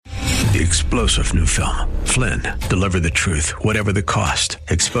The explosive new film, Flynn, deliver the truth, whatever the cost,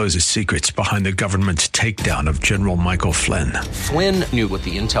 exposes secrets behind the government's takedown of General Michael Flynn. Flynn knew what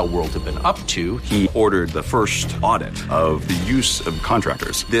the intel world had been up to. He ordered the first audit of the use of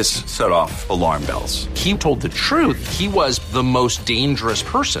contractors. This set off alarm bells. He told the truth. He was the most dangerous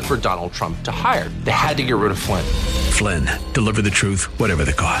person for Donald Trump to hire. They had to get rid of Flynn. Flynn, deliver the truth, whatever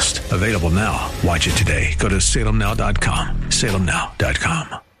the cost. Available now. Watch it today. Go to salemnow.com.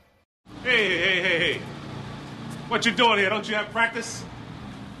 salemnow.com. Hey. What you doing here? Don't you have practice?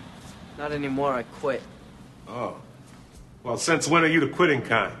 Not anymore. I quit. Oh. Well, since when are you the quitting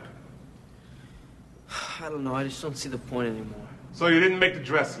kind? I don't know. I just don't see the point anymore. So you didn't make the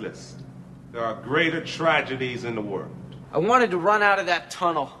dress list. There are greater tragedies in the world. I wanted to run out of that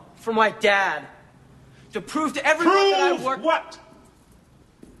tunnel for my dad. To prove to everyone that I worked... what?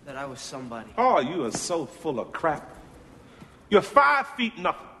 That I was somebody. Oh, you are so full of crap. You're 5 feet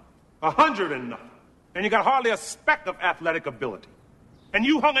nothing. 100 and nothing. And you got hardly a speck of athletic ability. And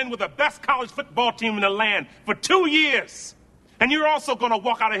you hung in with the best college football team in the land for 2 years. And you're also going to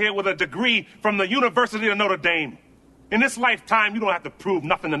walk out of here with a degree from the University of Notre Dame. In this lifetime, you don't have to prove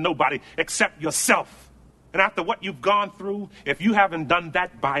nothing to nobody except yourself. And after what you've gone through, if you haven't done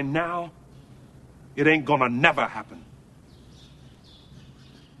that by now, it ain't going to never happen.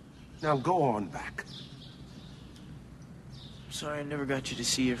 Now go on back. Sorry, I never got you to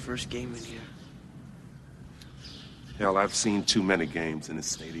see your first game in here. Hell, I've seen too many games in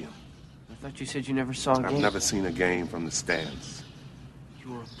this stadium. I thought you said you never saw a game. I've never seen a game from the stands.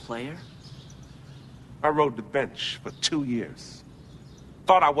 You were a player? I rode the bench for 2 years.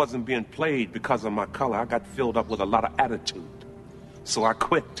 Thought I wasn't being played because of my color. I got filled up with a lot of attitude. So I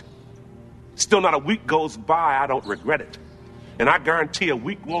quit. Still not a week goes by, I don't regret it. And I guarantee a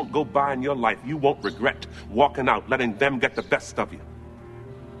week won't go by in your life you won't regret walking out, letting them get the best of you.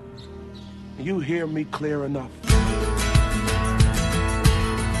 You hear me clear enough?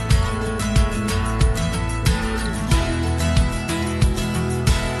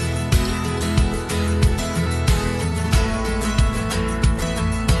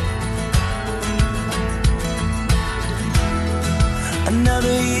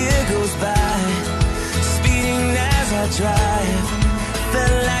 Another year goes by, speeding as I drive.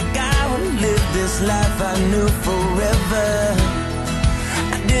 Felt like I would live this life I knew forever.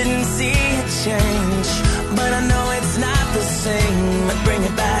 I didn't see it change, but I know it's not the same. I'd bring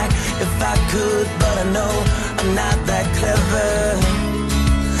it back if I could, but I know I'm not that clever.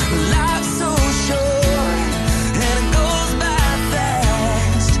 Life's so short, and it goes by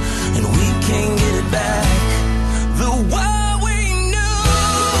fast, and we can't get it back. The world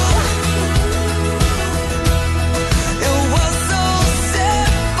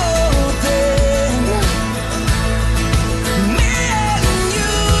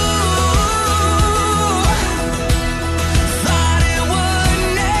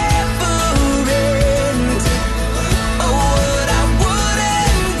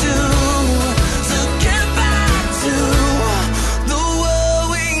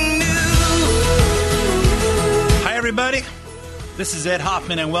everybody. This is Ed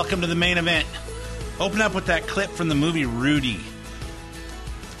Hoffman, and welcome to the main event. Open up with that clip from the movie Rudy.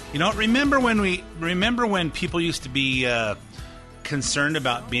 You know, remember when people used to be concerned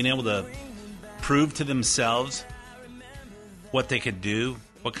about being able to prove to themselves what they could do,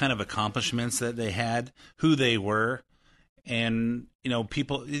 what kind of accomplishments that they had, who they were, and you know,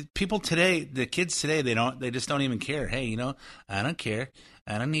 people today, the kids today, they just don't even care. Hey, you know, I don't care.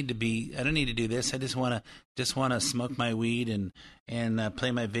 I don't need to do this. I just want to smoke my weed and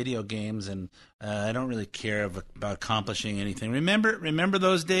play my video games, and I don't really care about accomplishing anything. Remember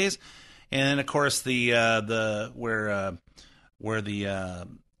those days? And then of course the guy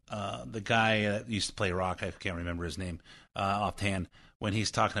that used to play rock, I can't remember his name offhand, when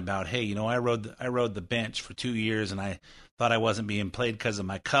he's talking about, hey, you know, I rode the bench for 2 years, and I thought I wasn't being played because of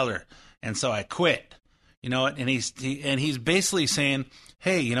my color, and so I quit. You know, and he's basically saying,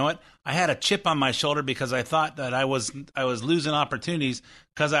 hey, you know what? I had a chip on my shoulder because I thought that I was losing opportunities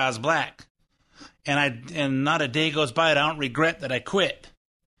because I was black, and not a day goes by that I don't regret that I quit.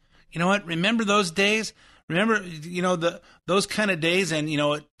 You know what? Remember those days? Remember, you know, those kind of days, and you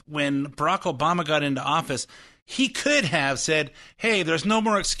know, when Barack Obama got into office, he could have said, hey, there's no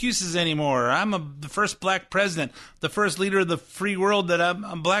more excuses anymore. I'm the first black president, the first leader of the free world, that I'm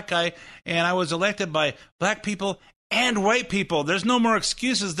a black guy, and I was elected by black people and white people. There's no more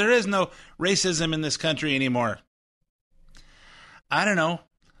excuses. There is no racism in this country anymore. I don't know.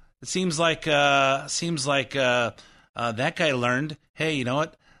 It seems like that guy learned, hey, you know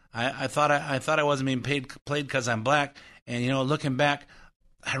what? I thought I wasn't being played because I'm black, and you know, looking back,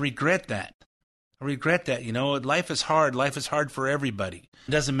 I regret that. You know, life is hard. Life is hard for everybody.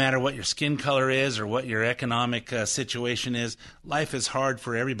 It doesn't matter what your skin color is or what your economic situation is. Life is hard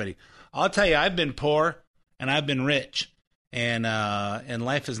for everybody. I'll tell you, I've been poor and I've been rich, and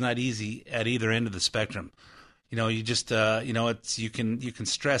life is not easy at either end of the spectrum. You know, you just it's you can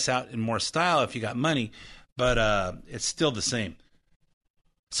stress out in more style if you got money, but it's still the same.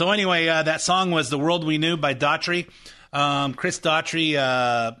 So anyway, that song was "The World We Knew" by Daughtry. Chris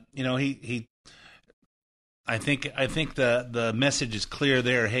Daughtry, he I think the message is clear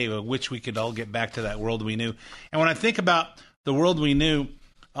there. Hey, I wish we could all get back to that world we knew. And when I think about the world we knew,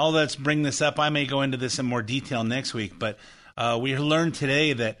 let's bring this up. I may go into this in more detail next week, but we learned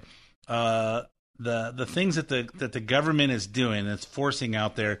today that the things that the government is doing, that's forcing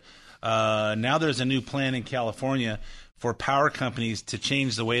out there. Now there's a new plan in California for power companies to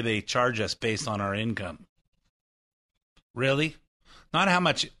change the way they charge us based on our income. Really? Not how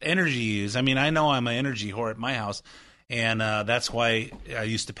much energy you use. I mean, I know I'm an energy whore at my house, and that's why I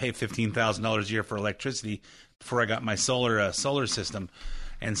used to pay $15,000 a year for electricity before I got my solar system,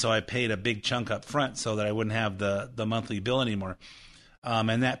 and so I paid a big chunk up front so that I wouldn't have the monthly bill anymore,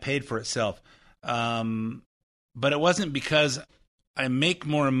 and that paid for itself. But it wasn't because I make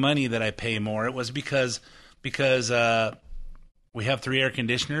more money that I pay more. It was because we have 3 air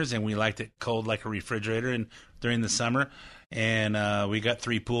conditioners and we liked it cold like a refrigerator, and during the summer. And we got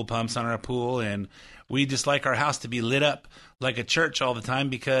 3 pool pumps on our pool, and we just like our house to be lit up like a church all the time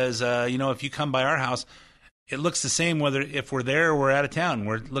because, if you come by our house, it looks the same whether if we're there or we're out of town.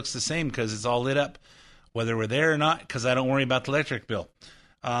 It looks the same because it's all lit up, whether we're there or not, because I don't worry about the electric bill.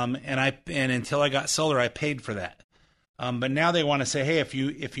 And until I got solar, I paid for that. But now they want to say, hey, if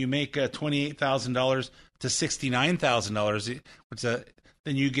you make $28,000 to $69,000,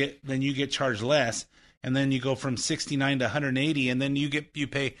 then you get charged less. And then you go from 69 to 180, and then you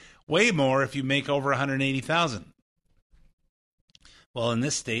pay way more if you make over 180,000. Well, in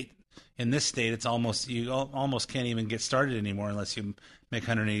this state, it's almost you almost can't even get started anymore unless you make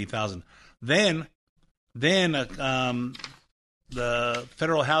 180,000. Then the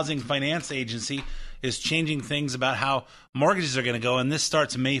Federal Housing Finance Agency is changing things about how mortgages are going to go, and this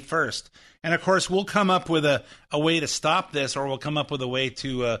starts May 1st. And of course, we'll come up with a way to stop this, or we'll come up with a way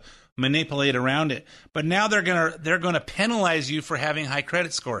to manipulate around it. But now they're gonna penalize you for having high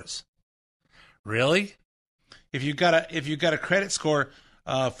credit scores. Really? If you got a credit score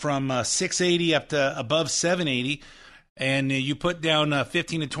from 680 up to above 780, and you put down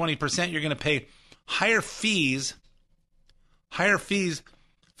 15 to 20%, you're going to pay higher fees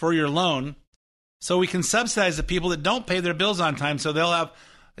for your loan. So we can subsidize the people that don't pay their bills on time. So they'll have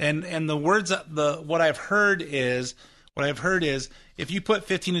what I've heard is if you put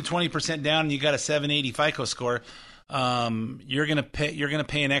 15 to 20% down and you got a 780 FICO score, you're gonna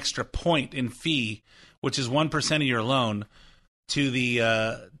pay an extra point in fee, which is 1% of your loan, to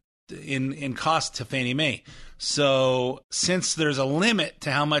the in cost to Fannie Mae. So since there's a limit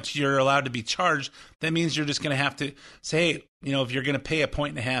to how much you're allowed to be charged, that means you're just going to have to say, hey, if you're going to pay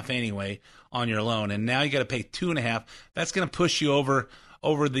 1.5 anyway on your loan, and now you got to pay 2.5, that's going to push you over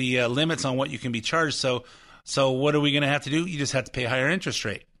the limits on what you can be charged. So what are we going to have to do? You just have to pay a higher interest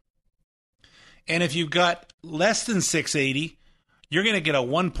rate. And if you've got less than 680, you're going to get a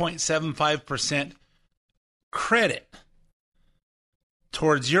 1.75% credit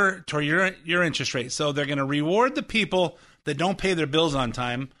towards your interest rate. So they're going to reward the people that don't pay their bills on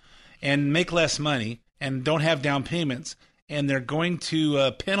time and make less money and don't have down payments, and they're going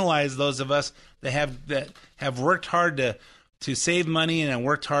to penalize those of us that have worked hard to save money and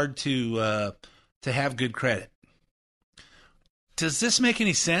worked hard to have good credit. Does this make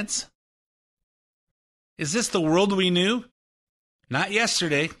any sense? Is this the world we knew? Not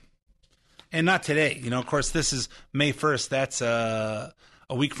yesterday, and not today. Of course, this is May 1st. That's a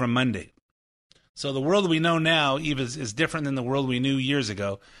week from Monday. So the world we know now, Eve, is different than the world we knew years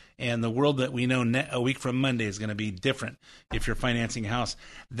ago. And the world that we know a week from Monday is going to be different if you're financing a house.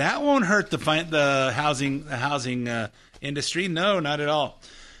 That won't hurt the housing industry. No, not at all.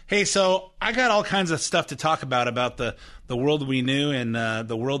 Hey, so I got all kinds of stuff to talk about the world we knew and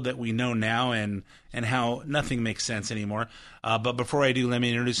the world that we know now, and how nothing makes sense anymore. But before I do, let me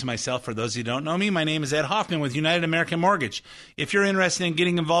introduce myself. For those who don't know me, my name is Ed Hoffman with United American Mortgage. If you're interested in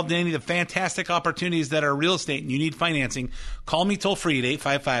getting involved in any of the fantastic opportunities that are real estate and you need financing, call me toll free at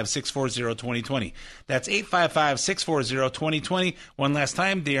 855-640-2020. That's 855-640-2020. One last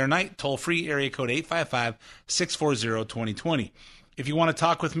time, day or night, toll free, area code 855-640-2020. If you want to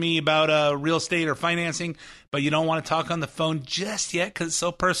talk with me about real estate or financing, but you don't want to talk on the phone just yet because it's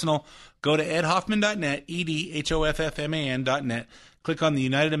so personal, go to edhoffman.net, edhoffman.net. click on the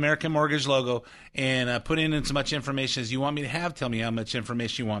United American Mortgage logo and put in as much information as you want me to have. Tell me how much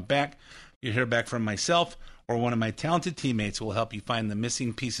information you want back. You'll hear back from myself or one of my talented teammates who will help you find the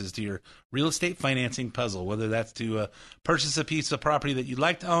missing pieces to your real estate financing puzzle, whether that's to purchase a piece of property that you'd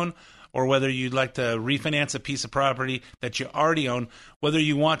like to own, or whether you'd like to refinance a piece of property that you already own, whether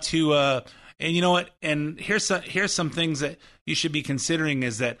you want to, and you know what, and here's some things that you should be considering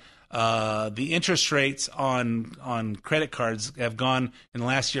is that the interest rates on credit cards have gone in the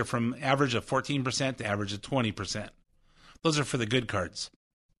last year from average of 14% to average of 20%. Those are for the good cards.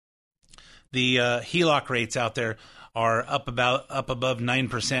 The HELOC rates out there are up above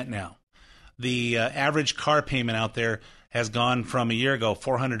 9% now. The average car payment out there has gone from a year ago,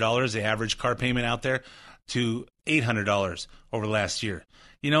 $400, the average car payment out there, to $800 over the last year.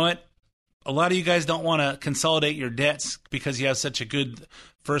 You know what? A lot of you guys don't want to consolidate your debts because you have such a good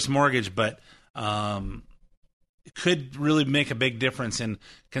first mortgage, but it could really make a big difference in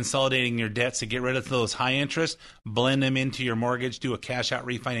consolidating your debts to get rid of those high interest, blend them into your mortgage, do a cash out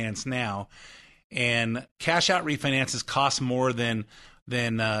refinance now. And cash out refinances cost more than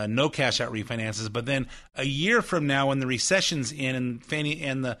no cash out refinances. But then a year from now, when the recession's in and Fannie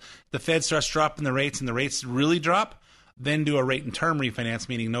and the Fed starts dropping the rates and the rates really drop, then do a rate and term refinance,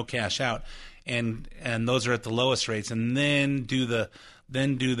 meaning no cash out, and those are at the lowest rates, and then do that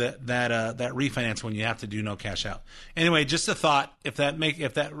refinance when you have to do no cash out. Anyway, just a thought. If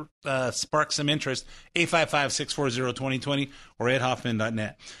that sparks some interest, 855-640-2020 or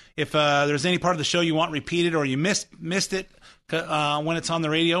edhoffman.net. If there's any part of the show you want repeated or you missed it when it's on the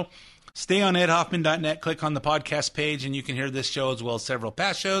radio, stay on edhoffman.net, click on the podcast page, and you can hear this show as well as several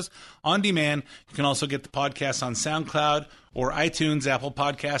past shows on demand. You can also get the podcast on SoundCloud or iTunes, Apple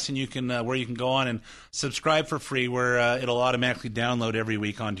Podcasts, and you can where you can go on and subscribe for free, where it'll automatically download every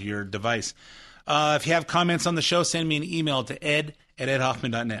week onto your device. If you have comments on the show, send me an email to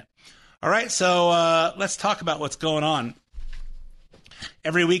ed@edhoffman.net. All right, so let's talk about what's going on.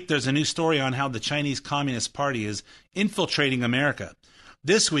 Every week there's a new story on how the Chinese Communist Party is infiltrating America.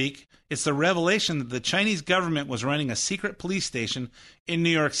 This week, it's the revelation that the Chinese government was running a secret police station in New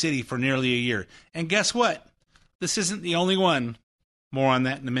York City for nearly a year. And guess what? This isn't the only one. More on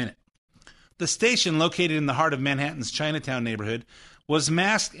that in a minute. The station, located in the heart of Manhattan's Chinatown neighborhood, was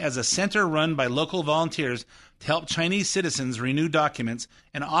masked as a center run by local volunteers to help Chinese citizens renew documents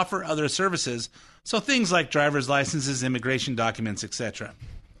and offer other services, so things like driver's licenses, immigration documents, etc.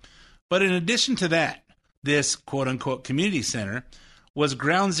 But in addition to that, this quote-unquote community center was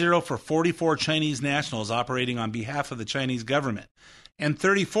ground zero for 44 Chinese nationals operating on behalf of the Chinese government, and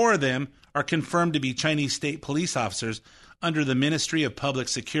 34 of them are confirmed to be Chinese state police officers under the Ministry of Public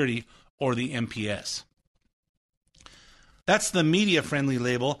Security, or the MPS. That's the media-friendly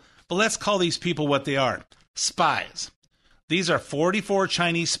label, but let's call these people what they are: spies. These are 44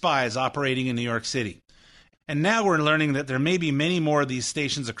 Chinese spies operating in New York City. And now we're learning that there may be many more of these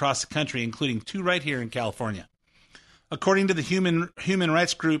stations across the country, including 2 right here in California. According to the human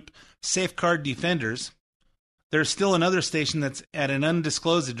rights group Safeguard Defenders, there's still another station that's at an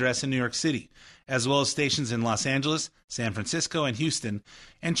undisclosed address in New York City, as well as stations in Los Angeles, San Francisco, and Houston.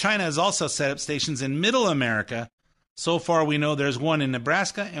 And China has also set up stations in Middle America. So far, we know there's one in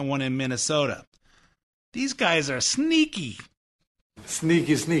Nebraska and one in Minnesota. These guys are sneaky.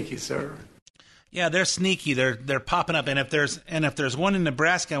 Sneaky, sir. Yeah, they're sneaky. They're popping up, and if there's one in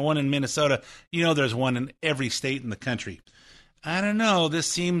Nebraska and one in Minnesota, you know there's one in every state in the country. I don't know. This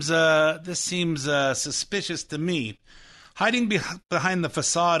seems suspicious to me. Hiding behind the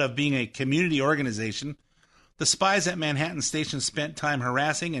facade of being a community organization, the spies at Manhattan Station spent time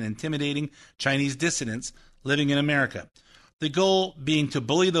harassing and intimidating Chinese dissidents living in America. The goal being to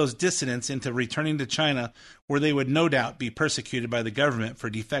bully those dissidents into returning to China, where they would no doubt be persecuted by the government for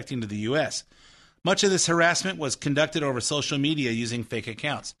defecting to the U.S. Much of this harassment was conducted over social media using fake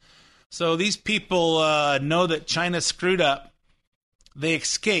accounts. So these people know that China screwed up. They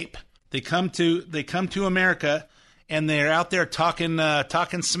escape. They come to America, and they're out there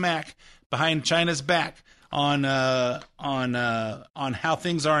talking smack behind China's back on how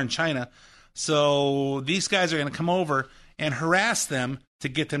things are in China. So these guys are going to come over and harass them to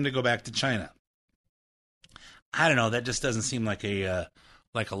get them to go back to China. I don't know. That just doesn't seem like a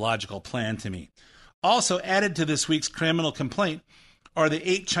logical plan to me. Also added to this week's criminal complaint are the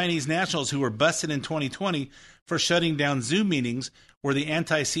 8 Chinese nationals who were busted in 2020 for shutting down Zoom meetings where the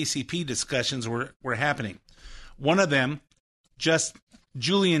anti-CCP discussions were happening. One of them, just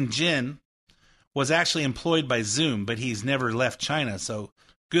Julian Jin, was actually employed by Zoom, but he's never left China, so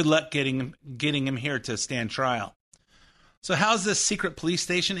good luck getting him here to stand trial. So how's this secret police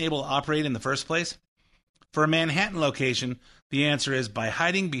station able to operate in the first place? For a Manhattan location, The answer is by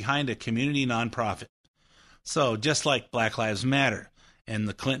hiding behind a community nonprofit. So, just like Black Lives Matter and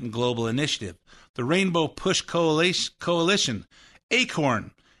the Clinton Global Initiative, the Rainbow Push Coalition,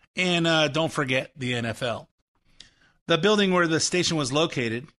 Acorn, and don't forget the NFL. The building where the station was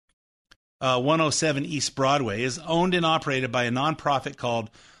located, 107 East Broadway, is owned and operated by a nonprofit called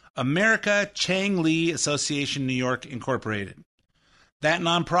America Chang Lee Association New York Incorporated. That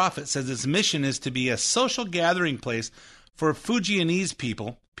nonprofit says its mission is to be a social gathering place for Fujianese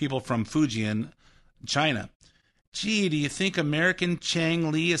people from Fujian, China. Gee, do you think American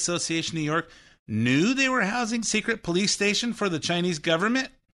Chang Lee Association New York knew they were housing secret police station for the Chinese government?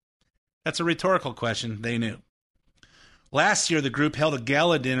 That's a rhetorical question. They knew. Last year, the group held a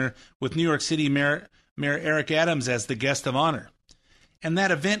gala dinner with New York City Mayor Eric Adams as the guest of honor. And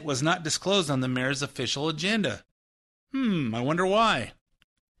that event was not disclosed on the mayor's official agenda. I wonder why.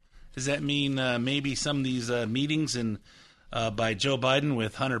 Does that mean maybe some of these meetings by Joe Biden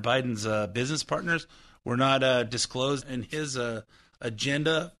with Hunter Biden's business partners were not disclosed in his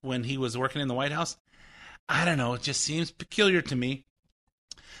agenda when he was working in the White House? I don't know. It just seems peculiar to me.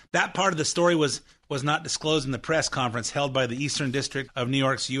 That part of the story was not disclosed in the press conference held by the Eastern District of New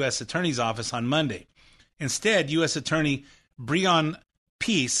York's U.S. Attorney's Office on Monday. Instead, U.S. Attorney Breon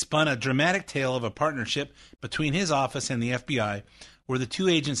Peace spun a dramatic tale of a partnership between his office and the FBI, where the two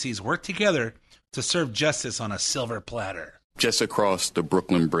agencies work together to serve justice on a silver platter. Just across the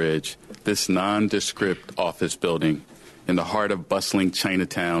Brooklyn Bridge, this nondescript office building in the heart of bustling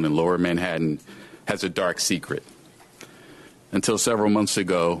Chinatown in Lower Manhattan has a dark secret. Until several months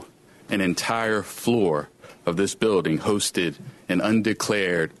ago, an entire floor of this building hosted an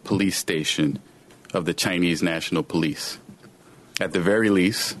undeclared police station of the Chinese National Police. At the very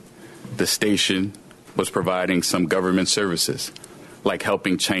least, the station was providing some government services, like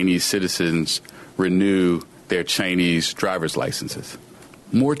helping Chinese citizens renew their Chinese driver's licenses.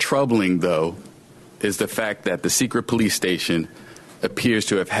 More troubling, though, is the fact that the secret police station appears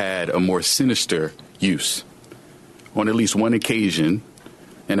to have had a more sinister use. On at least one occasion,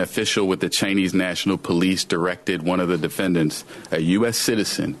 an official with the Chinese National Police directed one of the defendants, a U.S.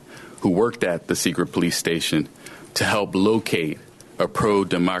 citizen who worked at the secret police station, to help locate a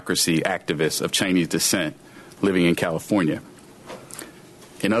pro-democracy activist of Chinese descent living in California.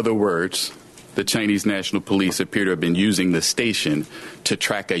 In other words, the Chinese National Police appear to have been using the station to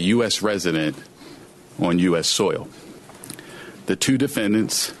track a U.S. resident on U.S. soil. The two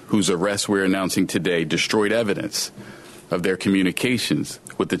defendants, whose arrests we're announcing today, destroyed evidence of their communications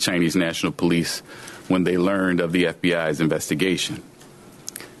with the Chinese National Police when they learned of the FBI's investigation.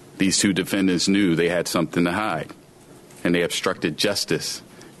 These two defendants knew they had something to hide, and they obstructed justice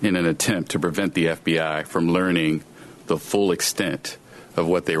in an attempt to prevent the FBI from learning the full extent of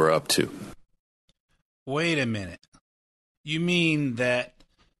what they were up to. Wait a minute. You mean that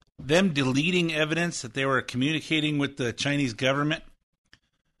them deleting evidence that they were communicating with the Chinese government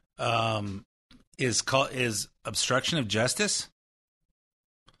is obstruction of justice?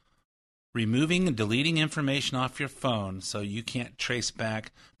 Removing and deleting information off your phone so you can't trace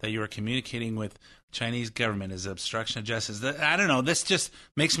back that you are communicating with Chinese government is obstruction of justice. I don't know. This just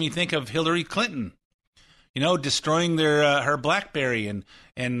makes me think of Hillary Clinton. You know, destroying her BlackBerry and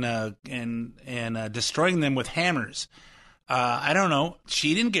destroying them with hammers. I don't know.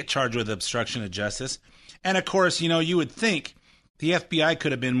 She didn't get charged with obstruction of justice. And of course, you know, you would think the FBI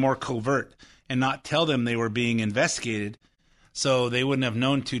could have been more covert and not tell them they were being investigated, so they wouldn't have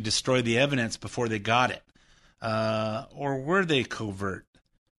known to destroy the evidence before they got it. Or were they covert?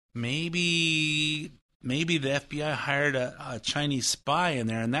 Maybe the FBI hired a Chinese spy in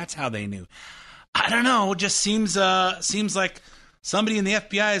there, and that's how they knew. I don't know. It just seems like somebody in the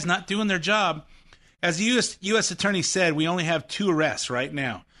FBI is not doing their job. As the U.S. Attorney said, we only have two arrests right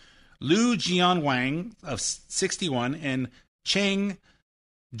now. Liu Jianwang, of 61, and Cheng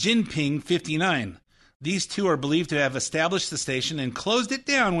Jinping, 59. These two are believed to have established the station and closed it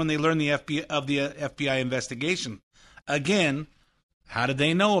down when they learned the FBI investigation. Again, how did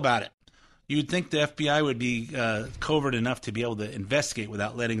they know about it? You'd think the FBI would be covert enough to be able to investigate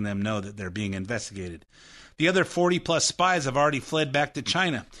without letting them know that they're being investigated. The other 40-plus spies have already fled back to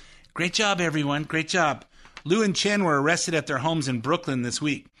China. Great job, everyone. Great job. Liu and Chen were arrested at their homes in Brooklyn this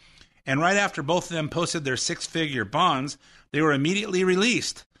week. And right after both of them posted their six-figure bonds, they were immediately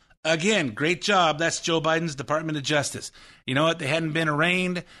released. Again, great job. That's Joe Biden's Department of Justice. You know what? They hadn't been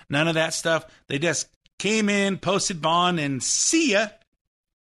arraigned, none of that stuff. They just came in, posted bond, and see ya.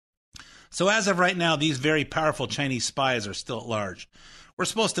 So as of right now, these very powerful Chinese spies are still at large. We're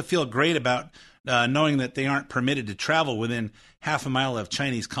supposed to feel great about knowing that they aren't permitted to travel within half a mile of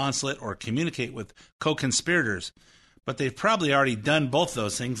Chinese consulate or communicate with co-conspirators. but they've probably already done both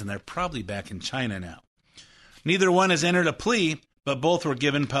those things, and they're probably back in China now. Neither one has entered a plea, but both were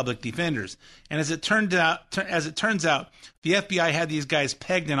given public defenders. And as it turns out, the FBI had these guys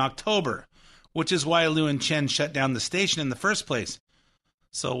pegged in October, which is why Liu and Chen shut down the station in the first place.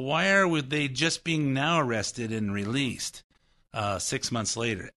 So why are they just being now arrested and released 6 months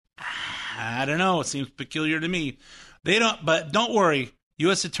later? I don't know. It seems peculiar to me. But don't worry.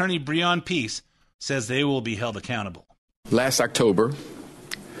 U.S. Attorney Breon Peace says they will be held accountable. Last October,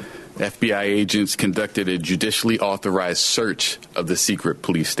 FBI agents conducted a judicially authorized search of the secret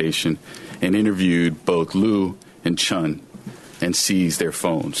police station and interviewed both Liu and Chen and seized their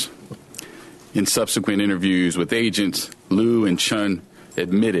phones. In subsequent interviews with agents, Liu and Chen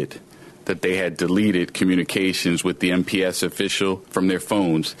admitted that they had deleted communications with the MPS official from their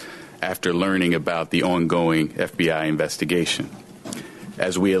phones after learning about the ongoing FBI investigation.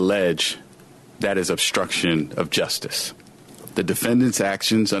 As we allege, that is obstruction of justice. The defendants'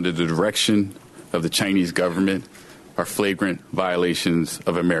 actions under the direction of the Chinese government are flagrant violations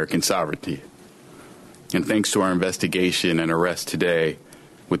of American sovereignty. And thanks to our investigation and arrest today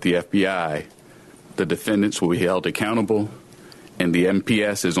with the FBI, the defendants will be held accountable, and the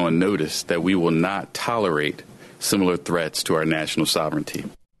MPS is on notice that we will not tolerate similar threats to our national sovereignty.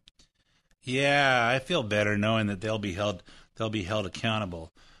 Yeah, I feel better knowing that they'll be held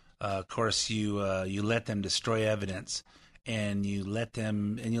accountable. Of course, you let them destroy evidence, and you let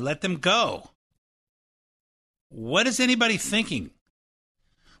them go. What is anybody thinking?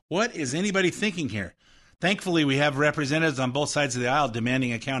 What is anybody thinking here? Thankfully, we have representatives on both sides of the aisle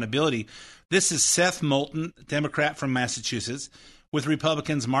demanding accountability. This is Seth Moulton, Democrat from Massachusetts, with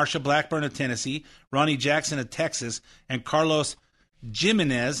Republicans Marsha Blackburn of Tennessee, Ronnie Jackson of Texas, and Carlos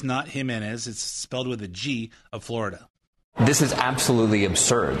Jimenez, not Jimenez, it's spelled with a G, of Florida. This is absolutely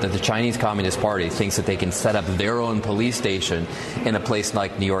absurd that the Chinese Communist Party thinks that they can set up their own police station in a place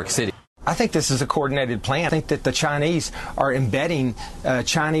like New York City. I think this is a coordinated plan. I think that the Chinese are embedding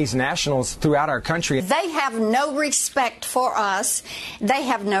Chinese nationals throughout our country. They have no respect for us. They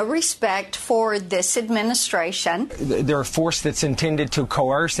have no respect for this administration. They're a force that's intended to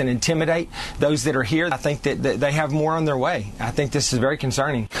coerce and intimidate those that are here. I think that they have more on their way. I think this is very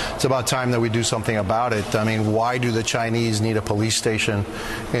concerning. It's about time that we do something about it. I mean, why do the Chinese need a police station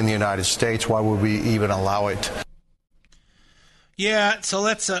in the United States? Why would we even allow it? Yeah, so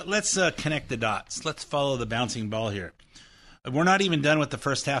let's connect the dots. Let's follow the bouncing ball here. We're not even done with the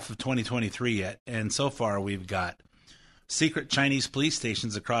first half of 2023 yet, and so far we've got secret Chinese police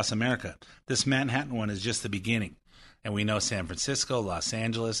stations across America. This Manhattan one is just the beginning, and we know San Francisco, Los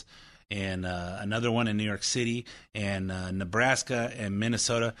Angeles, and another one in New York City, and Nebraska and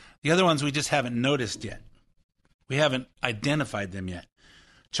Minnesota. The other ones we just haven't noticed yet. We haven't identified them yet.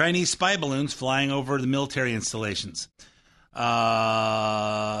 Chinese spy balloons flying over the military installations.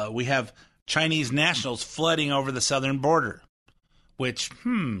 We have Chinese nationals flooding over the southern border, which,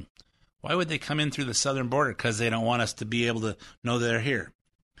 why would they come in through the southern border? Because they don't want us to be able to know they're here.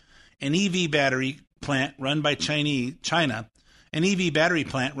 An EV battery plant run by China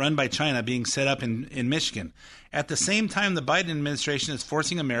being set up in Michigan. At the same time, the Biden administration is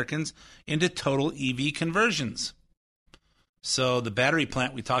forcing Americans into total EV conversions. So the battery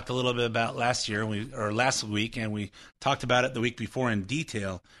plant we talked a little bit about last week, and we talked about it the week before in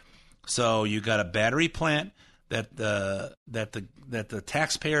detail. So you got a battery plant that the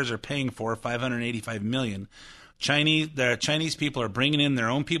taxpayers are paying for, $585 million. Chinese people are bringing in their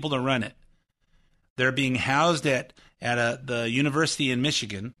own people to run it. They're being housed at the university in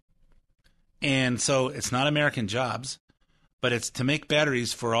Michigan, and so it's not American jobs, but it's to make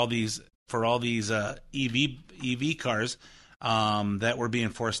batteries for all these EV cars. That we're being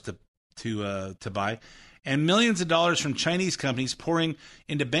forced to buy, and millions of dollars from Chinese companies pouring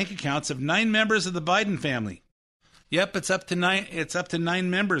into bank accounts of 9 members of the Biden family. Yep, it's up to 9. It's up to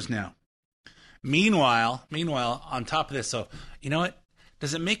 9 members now. Meanwhile, on top of this, so you know what?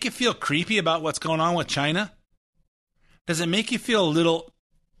 Does it make you feel creepy about what's going on with China? Does it make you feel a little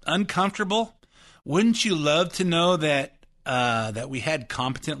uncomfortable? Wouldn't you love to know that we had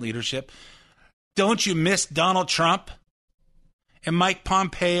competent leadership? Don't you miss Donald Trump and Mike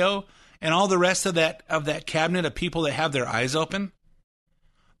Pompeo and all the rest of that cabinet of people that have their eyes open,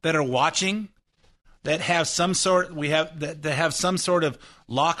 that are watching, that have some sort of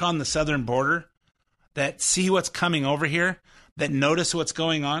lock on the southern border, that see what's coming over here, that notice what's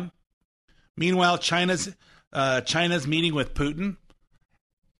going on? Meanwhile, China's meeting with Putin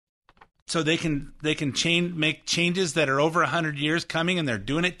so they can make changes that are over 100 years coming, and they're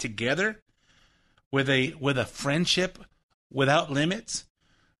doing it together with a friendship without limits.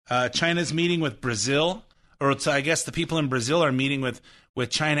 China's meeting with Brazil or it's, I guess the people in Brazil are meeting with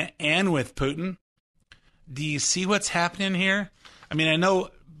China and with Putin. Do you see what's happening here? I mean, I know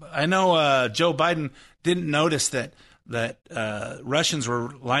Joe Biden didn't notice that Russians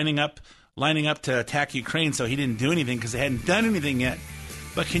were lining up to attack Ukraine, so he didn't do anything because they hadn't done anything yet.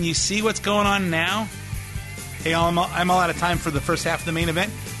 But can you see what's going on now? Hey, I'm all out of time for the first half of the main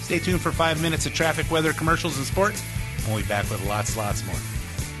event. Stay tuned for 5 minutes of traffic, weather, commercials, and sports. We'll be back with lots more.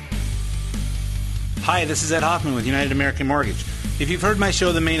 Hi, this is Ed Hoffman with United American Mortgage. If you've heard my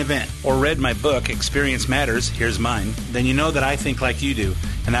show, The Main Event, or read my book, Experience Matters, here's mine, then you know that I think like you do,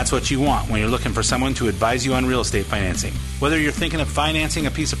 and that's what you want when you're looking for someone to advise you on real estate financing. Whether you're thinking of financing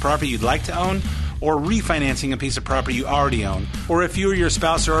a piece of property you'd like to own, or refinancing a piece of property you already own, or if you or your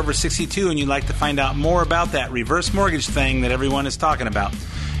spouse are over 62 and you'd like to find out more about that reverse mortgage thing that everyone is talking about,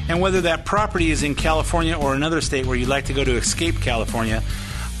 and whether that property is in California or another state where you'd like to go to escape California,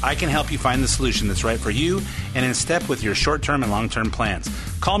 I can help you find the solution that's right for you and in step with your short-term and long-term plans.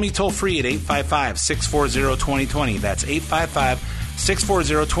 Call me toll-free at 855-640-2020. That's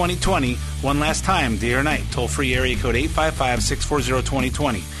 855-640-2020. One last time, day or night, toll-free area code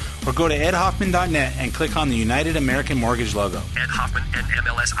 855-640-2020. Or go to edhoffman.net and click on the United American Mortgage logo. Ed Hoffman,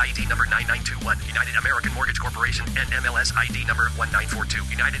 NMLS ID number 9921. United American Mortgage Corporation, NMLS ID number 1942.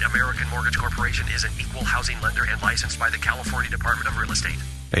 United American Mortgage Corporation is an equal housing lender and licensed by the California Department of Real Estate.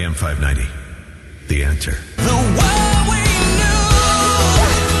 AM 590, The Answer. The world we knew,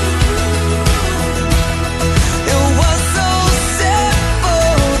 it was so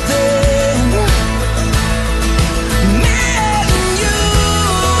simple then. Me and you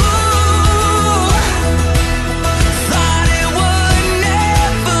thought it would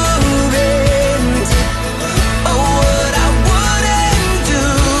never end. Oh, what I wouldn't do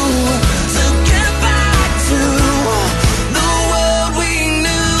to get back to the world we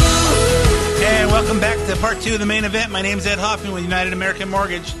knew. And welcome back to part 2 of the main event. My name's Ed Hoffman with United American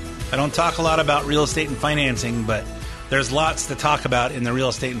Mortgage. I don't talk a lot about real estate and financing, but there's lots to talk about in the real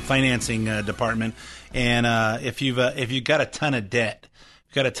estate and financing department. And if you've got a ton of debt,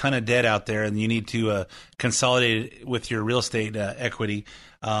 out there, and you need to consolidate it with your real estate equity,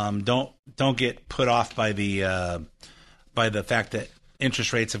 don't get put off by the fact that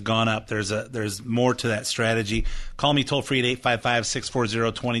interest rates have gone up. There's more to that strategy. Call me toll free at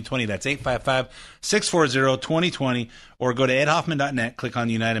 855-640-2020. That's 855-640-2020. Or go to edhoffman.net, click on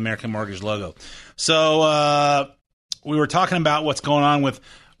the United American Mortgage logo. So we were talking about what's going on with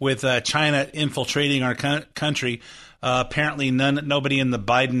China infiltrating our country. Apparently nobody in the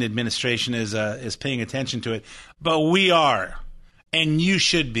Biden administration is paying attention to it, but we are, and you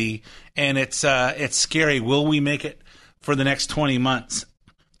should be. And it's scary. Will we make it for the next 20 months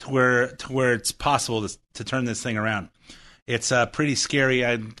to where it's possible to turn this thing around? It's pretty scary.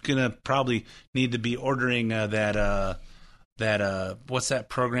 I'm gonna probably need to be ordering that what's that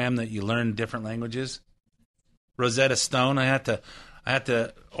program that you learn different languages? Rosetta Stone. I have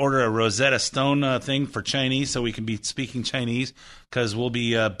to order a Rosetta Stone thing for Chinese so we can be speaking Chinese, because we'll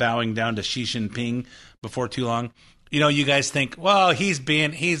be bowing down to Xi Jinping before too long. You know, you guys think, well, he's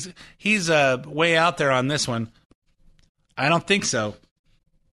way out there on this one. I don't think so.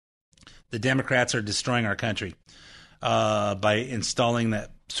 The Democrats are destroying our country by installing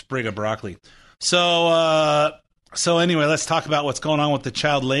that sprig of broccoli. So anyway, let's talk about what's going on with the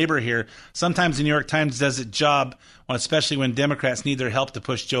child labor here. Sometimes the New York Times does its job, especially when Democrats need their help to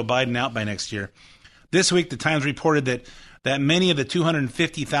push Joe Biden out by next year. This week, the Times reported that many of the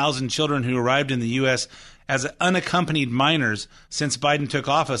 250,000 children who arrived in the U.S. as unaccompanied minors since Biden took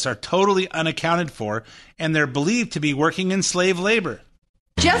office are totally unaccounted for, and they're believed to be working in slave labor.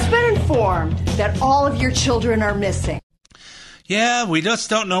 Just been informed that all of your children are missing. Yeah, we just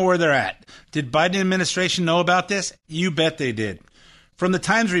don't know where they're at. Did Biden administration know about this? You bet they did. From the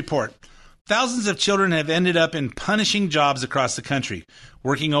Times report, thousands of children have ended up in punishing jobs across the country,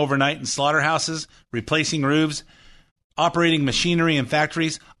 working overnight in slaughterhouses, replacing roofs, operating machinery in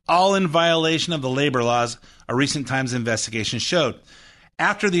factories, all in violation of the labor laws, a recent Times investigation showed.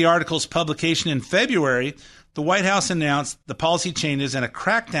 After the article's publication in February, the White House announced the policy changes and a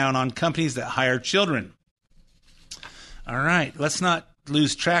crackdown on companies that hire children. All right, let's not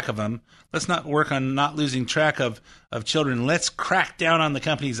lose track of them. Let's not work on not losing track of children. Let's crack down on the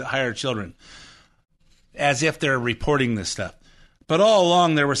companies that hire children, as if they're reporting this stuff. But all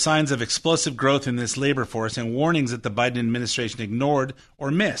along, there were signs of explosive growth in this labor force and warnings that the Biden administration ignored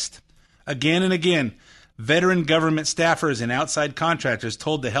or missed. Again and again, veteran government staffers and outside contractors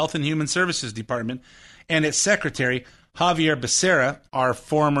told the Health and Human Services Department and its secretary, Javier Becerra, our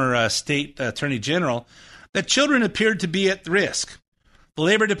former state attorney general, that children appeared to be at risk. The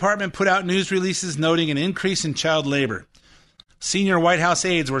Labor Department put out news releases noting an increase in child labor. Senior White House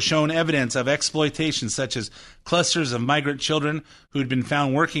aides were shown evidence of exploitation, such as clusters of migrant children who had been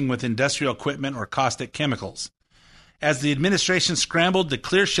found working with industrial equipment or caustic chemicals. As the administration scrambled to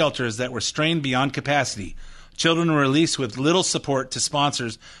clear shelters that were strained beyond capacity, children were released with little support to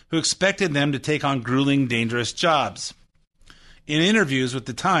sponsors who expected them to take on grueling, dangerous jobs. In interviews with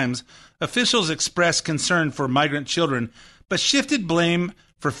The Times, officials expressed concern for migrant children, but shifted blame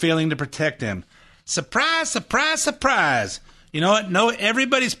for failing to protect them. Surprise, surprise, surprise. You know what? No,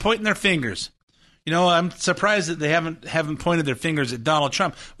 everybody's pointing their fingers. You know, I'm surprised that they haven't pointed their fingers at Donald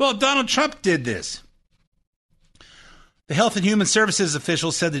Trump. Well, Donald Trump did this. The Health and Human Services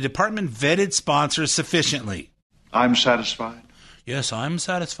officials said the department vetted sponsors sufficiently. I'm satisfied. Yes, I'm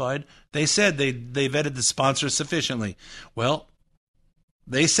satisfied. They said they vetted the sponsors sufficiently. Well,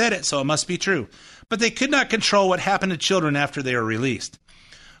 they said it, so it must be true. But they could not control what happened to children after they were released.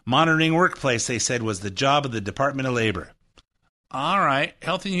 Monitoring workplace, they said, was the job of the Department of Labor. All right.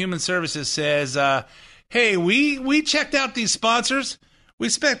 Health and Human Services says, hey, we checked out these sponsors.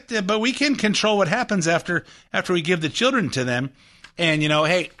 But we can control what happens after we give the children to them. And,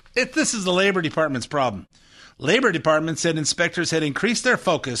 hey, this is the Labor Department's problem. Labor Department said inspectors had increased their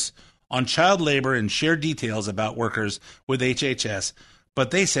focus on child labor and shared details about workers with HHS.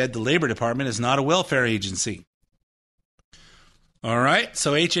 But they said the Labor Department is not a welfare agency. All right.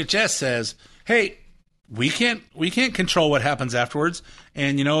 So HHS says, hey, we can't control what happens afterwards.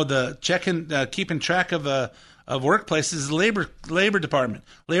 And, the keeping track of workplaces is the Labor Department.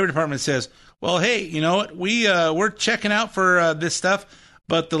 Labor Department says, well, hey, you know what? We're checking out for this stuff,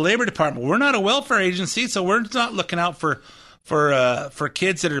 but the Labor Department, we're not a welfare agency, so we're not looking out for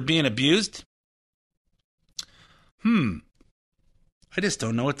kids that are being abused. I just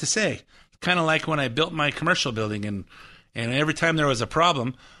don't know what to say. Kind of like when I built my commercial building, and every time there was a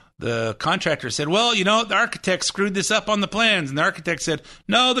problem, the contractor said, well, the architect screwed this up on the plans, and the architect said,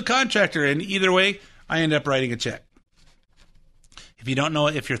 no, the contractor, and either way, I end up writing a check. If you don't know,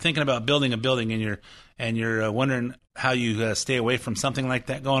 if you're thinking about building a building and you're wondering how you stay away from something like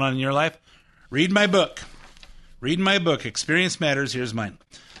that going on in your life, read my book. Read my book, Experience Matters. Here's mine.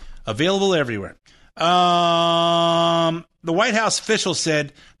 Available everywhere. The White House officials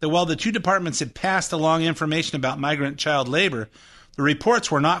said that while the two departments had passed along information about migrant child labor, the reports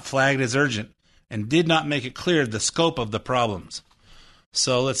were not flagged as urgent and did not make it clear the scope of the problems.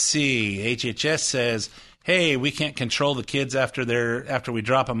 So let's see. HHS says, hey, we can't control the kids after we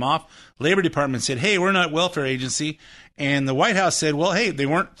drop them off. Labor Department said, hey, we're not a welfare agency. And the White House said, well, hey, they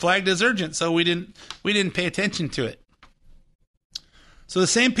weren't flagged as urgent, so we didn't pay attention to it. So the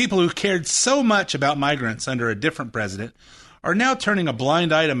same people who cared so much about migrants under a different president are now turning a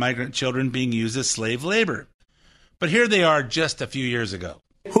blind eye to migrant children being used as slave labor. But here they are just a few years ago.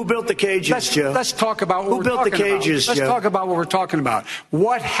 Who built the cages, Joe? Let's talk about what Who built the cages, Let's Joe? talk about what we're talking about.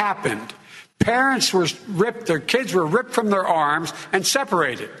 What happened? Parents were ripped, their kids were ripped from their arms and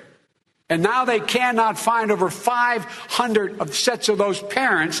separated. And now they cannot find over 500 of sets of those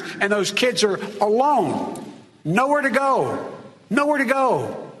parents, and those kids are alone. Nowhere to go. Nowhere to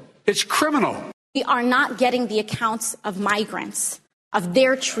go. It's criminal. We are not getting the accounts of migrants, of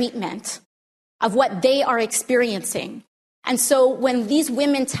their treatment, of what they are experiencing. And so when these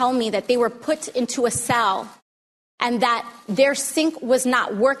women tell me that they were put into a cell and that their sink was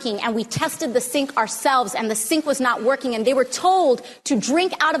not working, and we tested the sink ourselves and the sink was not working, and they were told to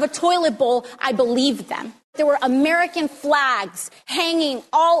drink out of a toilet bowl, I believed them. There were American flags hanging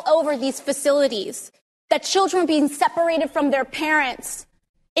all over these facilities, that children were being separated from their parents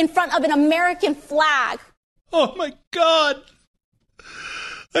in front of an American flag. Oh my God.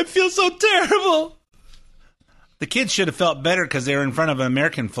 I feel so terrible. The kids should have felt better because they were in front of an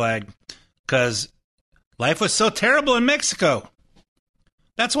American flag, because life was so terrible in Mexico.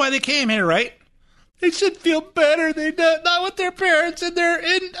 That's why they came here, right? They should feel better. They're not with their parents, and they're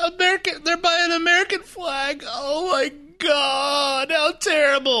in America. They're by an American flag. Oh my God, how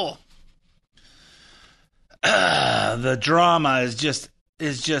terrible! The drama is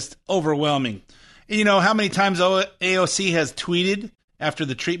just overwhelming. You know how many times AOC has tweeted after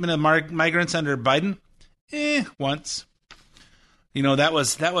the treatment of migrants under Biden? Once. That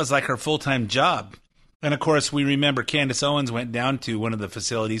was like her full-time job. And of course, we remember Candace Owens went down to one of the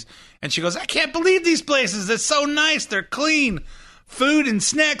facilities and she goes, I can't believe these places. They're so nice. They're clean. Food and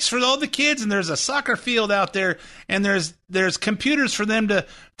snacks for all the kids, and there's a soccer field out there, and there's computers for them to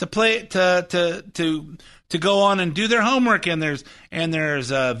play to go on and do their homework, and there's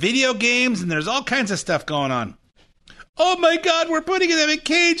video games, and there's all kinds of stuff going on. Oh my God, we're putting them in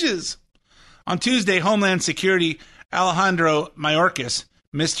cages. On Tuesday, Homeland Security Alejandro Mayorkas,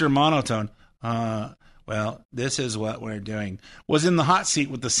 Mr. Monotone, well, this is what we're doing, was in the hot seat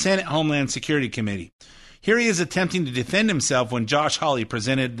with the Senate Homeland Security Committee. Here he is attempting to defend himself when Josh Hawley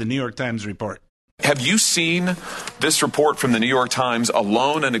presented the New York Times report. Have you seen this report from the New York Times?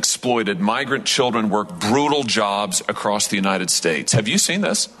 Alone and exploited migrant children work brutal jobs across the United States. Have you seen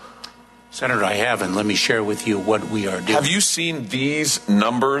this? Senator, I have, and let me share with you what we are doing. Have you seen these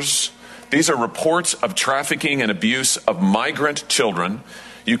numbers? These are reports of trafficking and abuse of migrant children.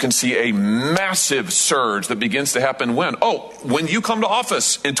 You can see a massive surge that begins to happen when? When you come to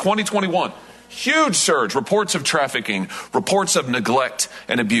office in 2021. Huge surge, reports of trafficking, reports of neglect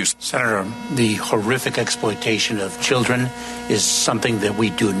and abuse. Senator, the horrific exploitation of children is something that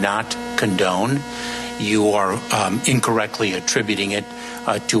we do not condone. You are incorrectly attributing it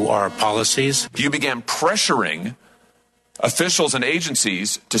to our policies. You began pressuring officials and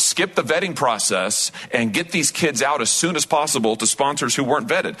agencies to skip the vetting process and get these kids out as soon as possible to sponsors who weren't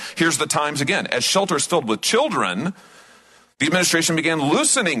vetted. Here's the Times again. As shelters filled with children, the administration began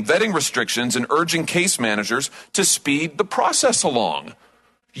loosening vetting restrictions and urging case managers to speed the process along.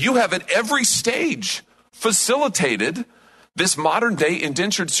 You have at every stage facilitated this modern-day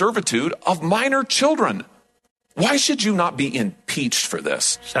indentured servitude of minor children. Why should you not be impeached for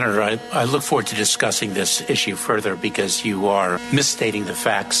this? Senator, I look forward to discussing this issue further because you are misstating the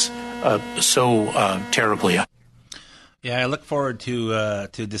facts so terribly. Yeah, I look forward to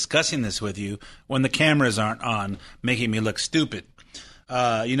discussing this with you when the cameras aren't on, making me look stupid.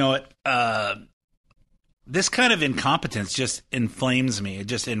 You know what? This kind of incompetence just inflames me. It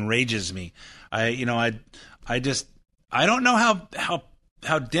just enrages me. I don't know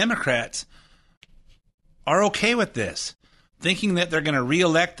how Democrats are okay with this, thinking that they're going to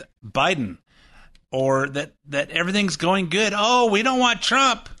reelect Biden or that everything's going good. Oh, we don't want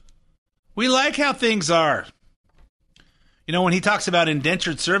Trump. We like how things are. You know, when he talks about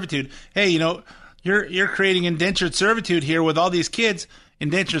indentured servitude, hey, you know, you're creating indentured servitude here with all these kids.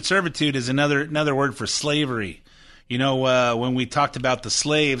 Indentured servitude is another word for slavery. You know, when we talked about the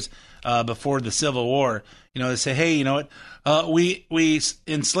slaves before the Civil War, you know, they say, hey, you know what? We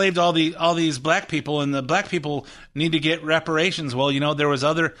enslaved all these black people, and the black people need to get reparations. Well, you know, there was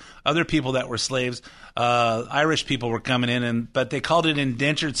other people that were slaves. Irish people were coming in, but they called it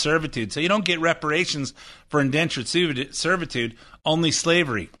indentured servitude. So you don't get reparations for indentured servitude, only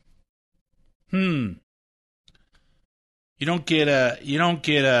slavery. You don't get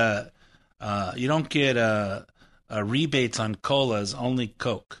rebates on colas, only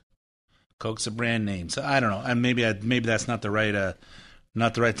Coke. Coke's a brand name. So I don't know. And maybe that's not the right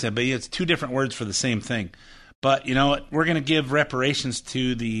thing, but it's two different words for the same thing. But you know what? We're going to give reparations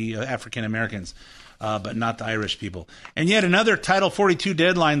to the African Americans, but not the Irish people. And yet another Title 42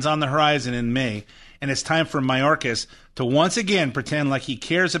 deadline's on the horizon in May, and it's time for Mayorkas to once again pretend like he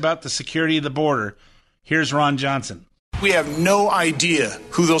cares about the security of the border. Here's Ron Johnson. We have no idea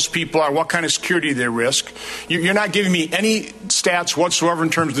who those people are, what kind of security they risk. You're not giving me any stats whatsoever in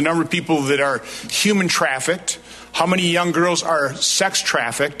terms of the number of people that are human trafficked, how many young girls are sex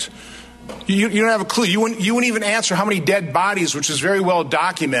trafficked. You don't have a clue. You wouldn't even answer how many dead bodies, which is very well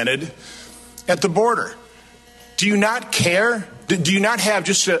documented, at the border. Do you not care? Do you not have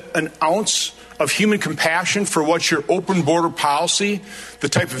just an ounce of human compassion for what your open border policy, the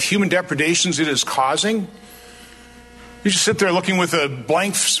type of human depredations it is causing? You just sit there looking with a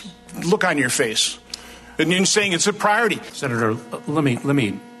blank look on your face, and you're saying it's a priority. Senator, let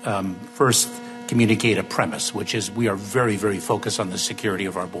me first communicate a premise, which is we are very, very focused on the security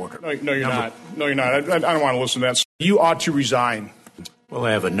of our border. No, you're not. No, you're not. I don't want to listen to that. You ought to resign. Well,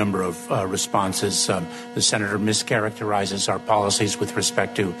 I have a number of responses. The senator mischaracterizes our policies with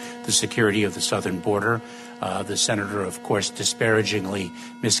respect to the security of the southern border. The senator, of course, disparagingly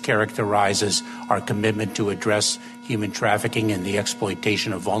mischaracterizes our commitment to address human trafficking and the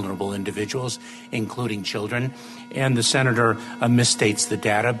exploitation of vulnerable individuals, including children. And the senator misstates the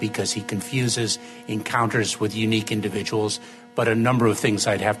data because he confuses encounters with unique individuals. But a number of things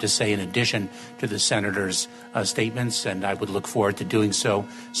I'd have to say in addition to the senator's statements, and I would look forward to doing so,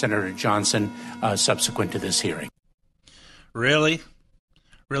 Senator Johnson, subsequent to this hearing. Really?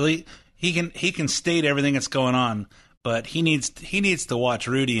 He can state everything that's going on, but he needs to watch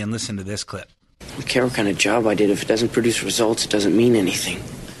Rudy and listen to this clip. I don't care what kind of job I did. If it doesn't produce results, it doesn't mean anything.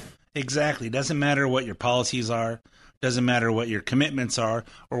 Exactly. It doesn't matter what your policies are. Doesn't matter what your commitments are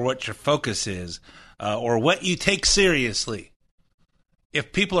or what your focus is or what you take seriously.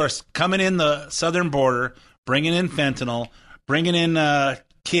 If people are coming in the southern border, bringing in fentanyl, bringing in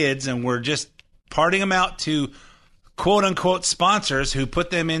kids, and we're just parting them out to quote-unquote sponsors who put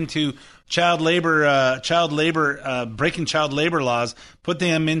them into breaking child labor laws, put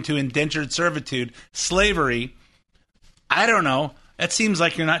them into indentured servitude, slavery. I don't know. That seems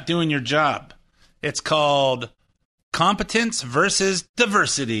like you're not doing your job. It's called competence versus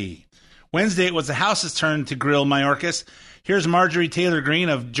diversity. Wednesday, it was the House's turn to grill Mayorkas. Here's Marjorie Taylor Greene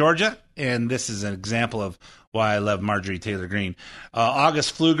of Georgia, and this is an example of why I love Marjorie Taylor Greene.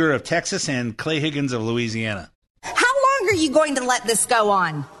 August Pfluger of Texas and Clay Higgins of Louisiana. How long are you going to let this go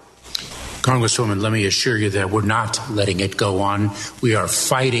on? Congresswoman, let me assure you that we're not letting it go on. We are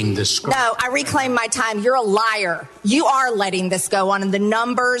fighting this. No, I reclaim my time. You're a liar. You are letting this go on, and the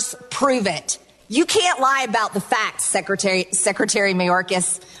numbers prove it. You can't lie about the facts, Secretary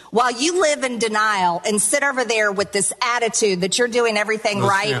Mayorkas. While you live in denial and sit over there with this attitude that you're doing everything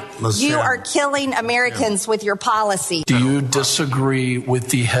right, you are killing Americans with your policy. Do you disagree with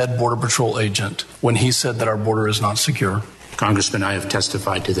the head Border Patrol agent when he said that our border is not secure? Congressman, I have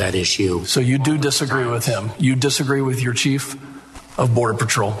testified to that issue. So you do disagree with him? You disagree with your chief of Border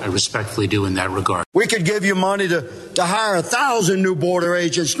Patrol? I respectfully do in that regard. We could give you money to hire 1,000 new border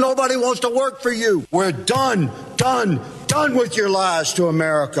agents. Nobody wants to work for you. We're done with your lies to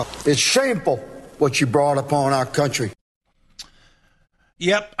America. It's shameful what you brought upon our country.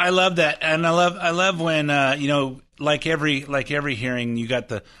 Yep, I love that, and I love when like every hearing, you got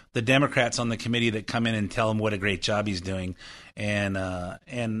the Democrats on the committee that come in and tell him what a great job he's doing, and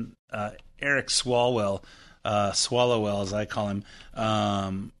Eric Swalwell, as I call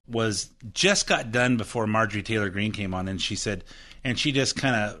him, was just got done before Marjorie Taylor Greene came on, and she said, and she just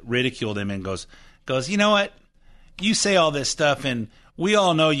kind of ridiculed him and goes, you know what, you say all this stuff, and we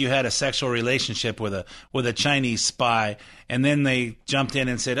all know you had a sexual relationship with a Chinese spy, and then they jumped in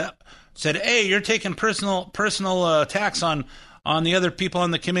and said, hey, you're taking personal attacks on the other people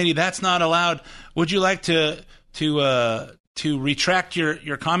on the committee. That's not allowed. Would you like to retract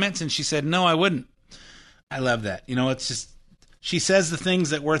your comments? And she said, no, I wouldn't. I love that. It's just, she says the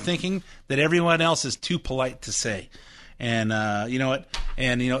things that we're thinking that everyone else is too polite to say. And you know what?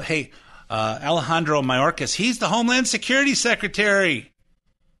 And hey, Alejandro Mayorkas, he's the Homeland Security Secretary.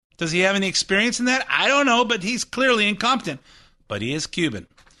 Does he have any experience in that? I don't know, but he's clearly incompetent. But he is Cuban.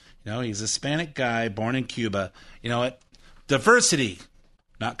 He's a Hispanic guy born in Cuba. You know what? Diversity,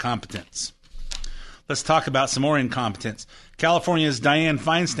 not competence. Let's talk about some more incompetence. California's Dianne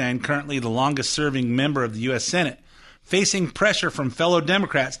Feinstein, currently the longest-serving member of the U.S. Senate, facing pressure from fellow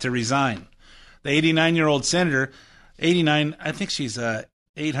Democrats to resign. The 89-year-old senator, 89, I think she's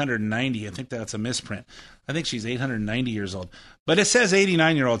 890. I think that's a misprint. I think she's 890 years old. But it says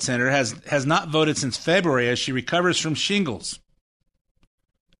 89-year-old senator has not voted since February as she recovers from shingles.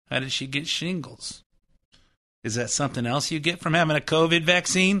 How did she get shingles? Is that something else you get from having a COVID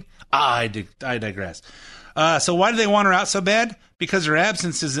vaccine? I digress. So why do they want her out so bad? Because her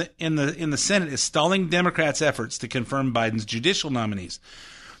absence in the Senate is stalling Democrats' efforts to confirm Biden's judicial nominees.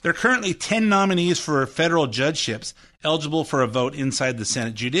 There are currently 10 nominees for federal judgeships eligible for a vote inside the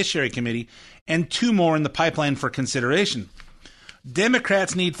Senate Judiciary Committee, and 2 more in the pipeline for consideration.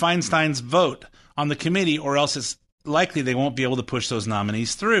 Democrats need Feinstein's vote on the committee, or else it's likely they won't be able to push those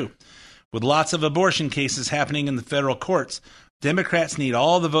nominees through. With lots of abortion cases happening in the federal courts, Democrats need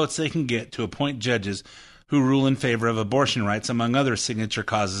all the votes they can get to appoint judges who rule in favor of abortion rights, among other signature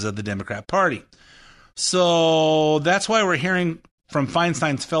causes of the Democrat Party. So that's why we're hearing from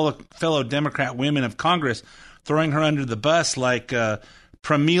Feinstein's fellow Democrat women of Congress throwing her under the bus, like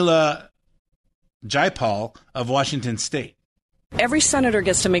Pramila Jayapal of Washington State. Every senator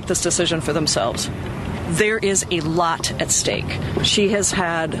gets to make this decision for themselves. There is a lot at stake. She has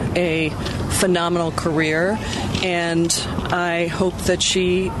had a phenomenal career, and I hope that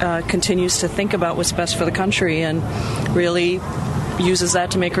she continues to think about what's best for the country and really uses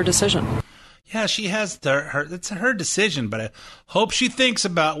that to make her decision. Yeah, she has it's her decision, but I hope she thinks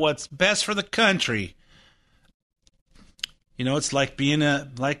about what's best for the country. It's like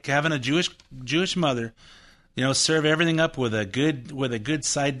having a Jewish mother. Serve everything up with a good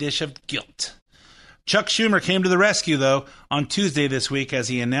side dish of guilt. Chuck Schumer came to the rescue, though, on Tuesday this week as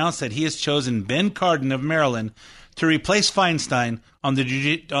he announced that he has chosen Ben Cardin of Maryland to replace Feinstein on the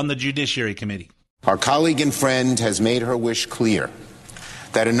Judiciary Committee. Our colleague and friend has made her wish clear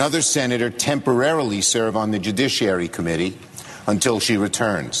that another senator temporarily serve on the Judiciary Committee until she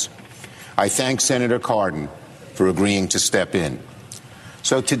returns. I thank Senator Cardin for agreeing to step in.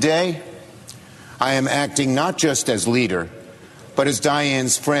 So today, I am acting not just as leader, but as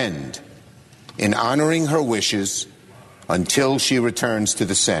Dianne's friend, in honoring her wishes until she returns to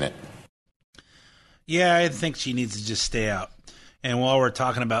the Senate. Yeah, I think she needs to just stay out. And while we're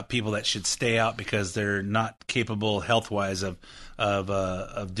talking about people that should stay out because they're not capable health-wise of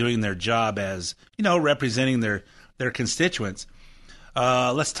doing their job as, representing their constituents,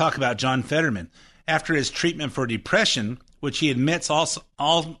 let's talk about John Fetterman. After his treatment for depression, which he admits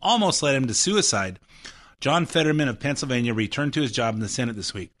almost led him to suicide, John Fetterman of Pennsylvania returned to his job in the Senate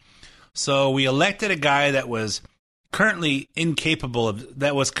this week. So we elected a guy that was currently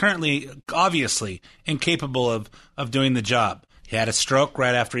obviously incapable of doing the job. He had a stroke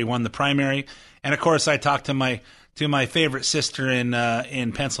right after he won the primary, and of course, I talked to my favorite sister in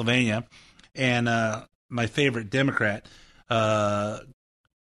Pennsylvania, and my favorite Democrat to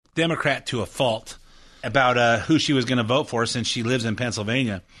a fault, about who she was going to vote for since she lives in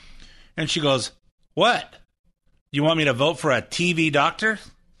Pennsylvania, and she goes, "What? You want me to vote for a TV doctor?"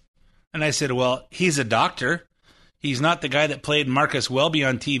 And I said, "Well, he's a doctor. He's not the guy that played Marcus Welby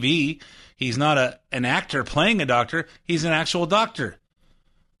on TV. He's not an actor playing a doctor. He's an actual doctor.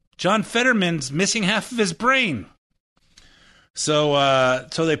 John Fetterman's missing half of his brain." So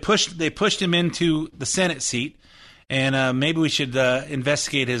they pushed him into the Senate seat, and maybe we should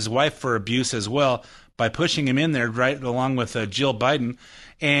investigate his wife for abuse as well by pushing him in there right along with Jill Biden.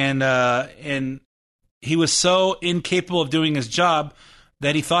 And he was so incapable of doing his job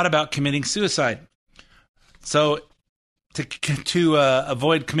that he thought about committing suicide. So to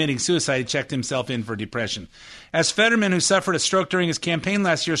avoid committing suicide, he checked himself in for depression. As Fetterman, who suffered a stroke during his campaign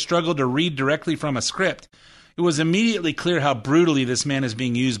last year, struggled to read directly from a script, it was immediately clear how brutally this man is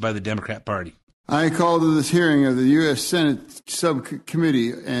being used by the Democrat Party. I call to this hearing of the U.S. Senate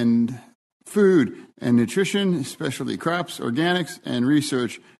Subcommittee on Food and Nutrition, Specialty Crops, Organics, and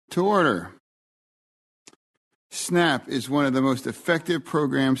Research to order. SNAP is one of the most effective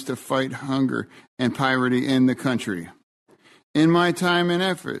programs to fight hunger and poverty in the country. In my time in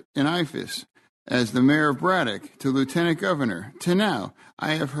IFAS, as the mayor of Braddock to lieutenant governor to now,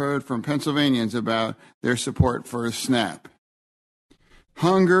 I have heard from Pennsylvanians about their support for SNAP.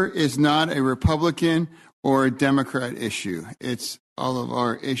 Hunger is not a Republican or a Democrat issue. It's all of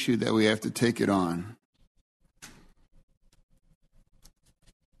our issue that we have to take it on.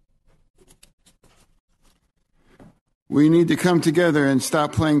 We need to come together and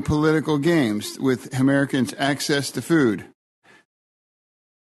stop playing political games with Americans' access to food.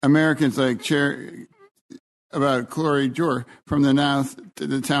 Americans like about Clory Jor from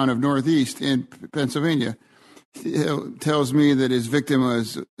the town of Northeast in Pennsylvania tells me that his victim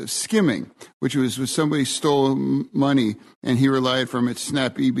was skimming, which was when somebody stole money and he relied from its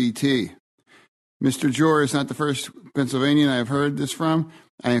SNAP EBT. Mr. Jor is not the first Pennsylvanian I've heard this from.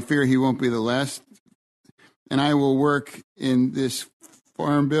 I fear he won't be the last. And I will work in this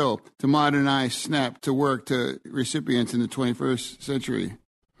farm bill to modernize SNAP to work to recipients in the 21st century.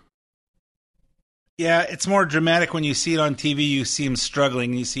 Yeah, it's more dramatic when you see it on TV. You see him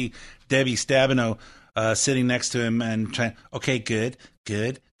struggling. You see Debbie Stabenow sitting next to him and trying. Okay, good.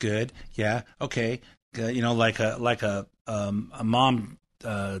 Yeah, okay. Like a mom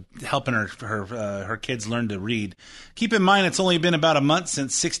helping her kids learn to read. Keep in mind, it's only been about a month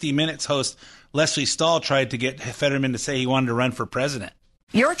since 60 Minutes host Leslie Stahl tried to get Fetterman to say he wanted to run for president.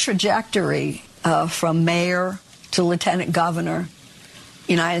 Your trajectory from mayor to lieutenant governor,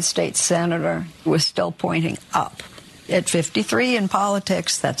 United States senator, was still pointing up. At 53 in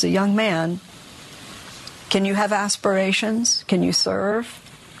politics, that's a young man. Can you have aspirations? Can you serve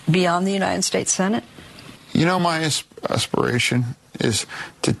beyond the United States Senate? You know, my aspiration is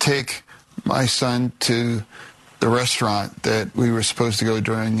to take my son to the restaurant that we were supposed to go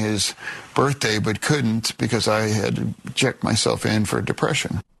during his birthday but couldn't because I had to check myself in for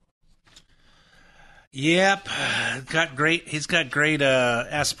depression. Yep, he's got great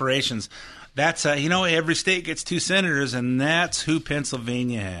aspirations. That's every state gets 2 senators, and that's who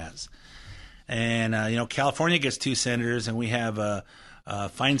Pennsylvania has. And California gets 2 senators, and we have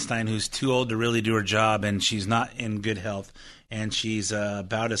Feinstein, who's too old to really do her job, and she's not in good health, and she's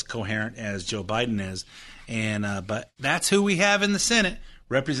about as coherent as Joe Biden is. And but that's who we have in the Senate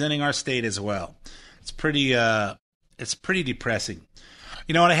representing our state as well. It's pretty depressing.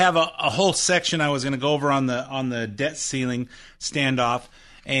 You know, and I have a whole section I was going to go over on the debt ceiling standoff,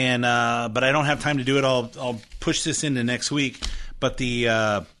 and but I don't have time to do it. I'll push this into next week, but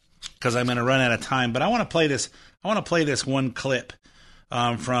because I'm going to run out of time. But I want to play this. I want to play this one clip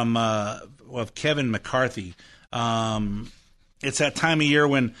from of Kevin McCarthy. It's that time of year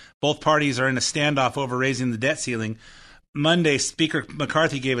when both parties are in a standoff over raising the debt ceiling. Monday, Speaker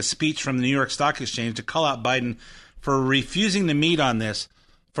McCarthy gave a speech from the New York Stock Exchange to call out Biden for refusing to meet on this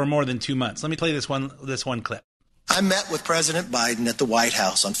for more than 2 months. Let me play this one clip. I met with President Biden at the White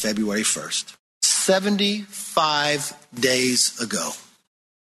House on February 1st. 75 days ago.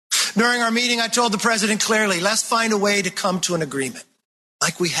 During our meeting, I told the president clearly, let's find a way to come to an agreement,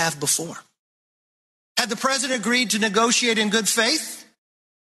 like we have before. Had the president agreed to negotiate in good faith,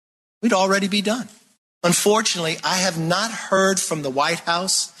 we'd already be done. Unfortunately, I have not heard from the White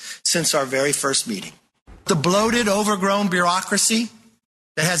House since our very first meeting. The bloated, overgrown bureaucracy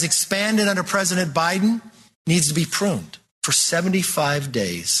that has expanded under President Biden needs to be pruned. For 75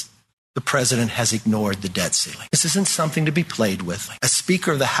 days, the president has ignored the debt ceiling. This isn't something to be played with. As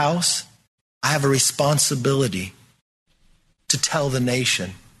Speaker of the House, I have a responsibility to tell the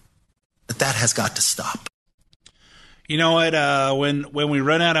nation that has got to stop. You know what? When we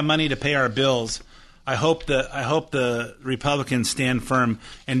run out of money to pay our bills, I hope the Republicans stand firm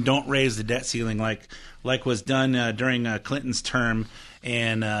and don't raise the debt ceiling like was done during Clinton's term.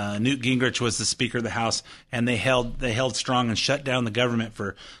 And Newt Gingrich was the Speaker of the House, and they held strong and shut down the government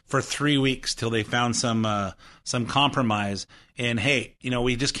for 3 weeks till they found some compromise. And hey,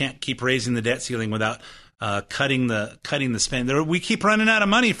 we just can't keep raising the debt ceiling without cutting the spend. We keep running out of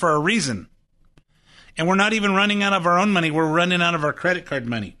money for a reason, and we're not even running out of our own money. We're running out of our credit card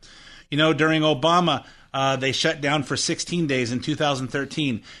money. During Obama, they shut down for 16 days in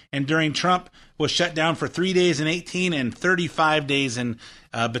 2013, and during Trump was shut down for 3 days in 18 and 35 days in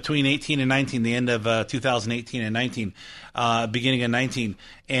between 18 and 19, the end of 2018 and 19, beginning of 19.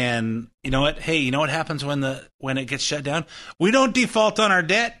 And you know what? Hey, you know what happens when it gets shut down? We don't default on our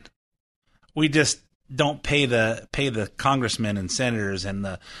debt. We just don't pay the congressmen and senators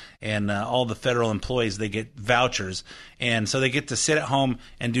and all the federal employees. They get vouchers, and so they get to sit at home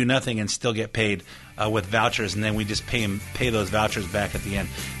and do nothing and still get paid with vouchers, and then we just pay those vouchers back at the end.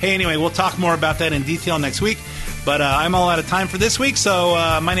 Hey, anyway, we'll talk more about that in detail next week, but I'm all out of time for this week,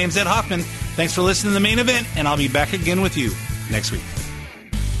 so my name's Ed Hoffman. Thanks for listening to The Main Event, and I'll be back again with you next week.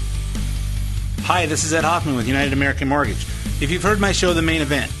 Hi, this is Ed Hoffman with United American Mortgage. If you've heard my show, The Main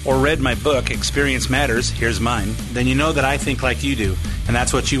Event, or read my book, Experience Matters, here's mine, then you know that I think like you do, and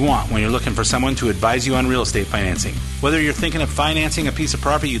that's what you want when you're looking for someone to advise you on real estate financing. Whether you're thinking of financing a piece of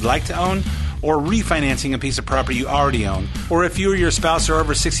property you'd like to own, or refinancing a piece of property you already own, or if you or your spouse are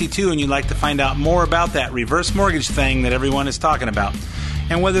over 62 and you'd like to find out more about that reverse mortgage thing that everyone is talking about,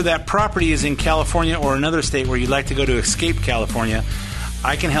 and whether that property is in California or another state where you'd like to go to escape California,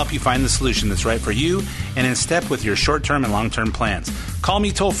 I can help you find the solution that's right for you and in step with your short-term and long-term plans. Call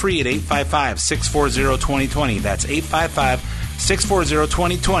me toll-free at 855-640-2020. That's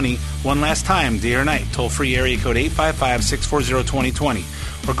 855-640-2020. One last time, day or night. Toll-free area code 855-640-2020.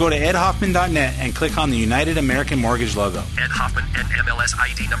 Or go to edhoffman.net and click on the United American Mortgage logo. Ed Hoffman, NMLS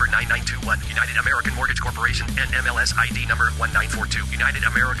ID number 9921. United American Mortgage Corporation, NMLS ID number 1942. United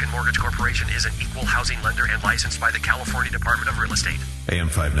American Mortgage Corporation is an equal housing lender and licensed by the California Department of Real Estate. AM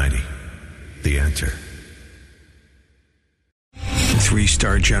 590, The Answer.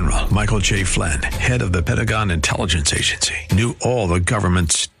 3-star General Michael J. Flynn, head of the Pentagon Intelligence Agency, knew all the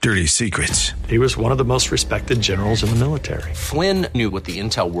government's dirty secrets. He was one of the most respected generals in the military. Flynn knew what the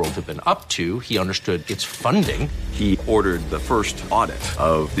intel world had been up to. He understood its funding. He ordered the first audit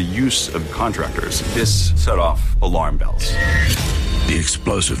of the use of contractors. This set off alarm bells. The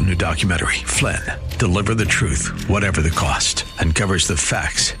explosive new documentary, Flynn, Deliver the Truth, Whatever the Cost, uncovers the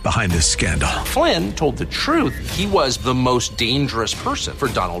facts behind this scandal. Flynn told the truth. He was the most dangerous person for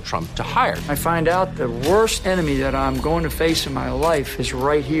Donald Trump to hire. I find out the worst enemy that I'm going to face in my life is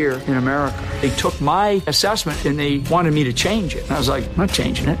right here in America. They took my assessment and they wanted me to change it. And I was like, I'm not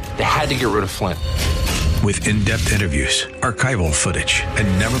changing it. They had to get rid of Flynn. With in-depth interviews, archival footage,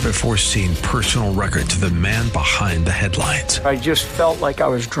 and never-before-seen personal records of the man behind the headlines. I just felt like I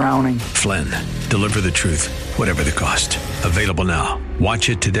was drowning. Flynn, Deliver the Truth, Whatever the Cost. Available now.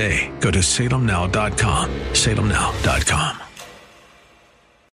 Watch it today. Go to salemnow.com. salemnow.com.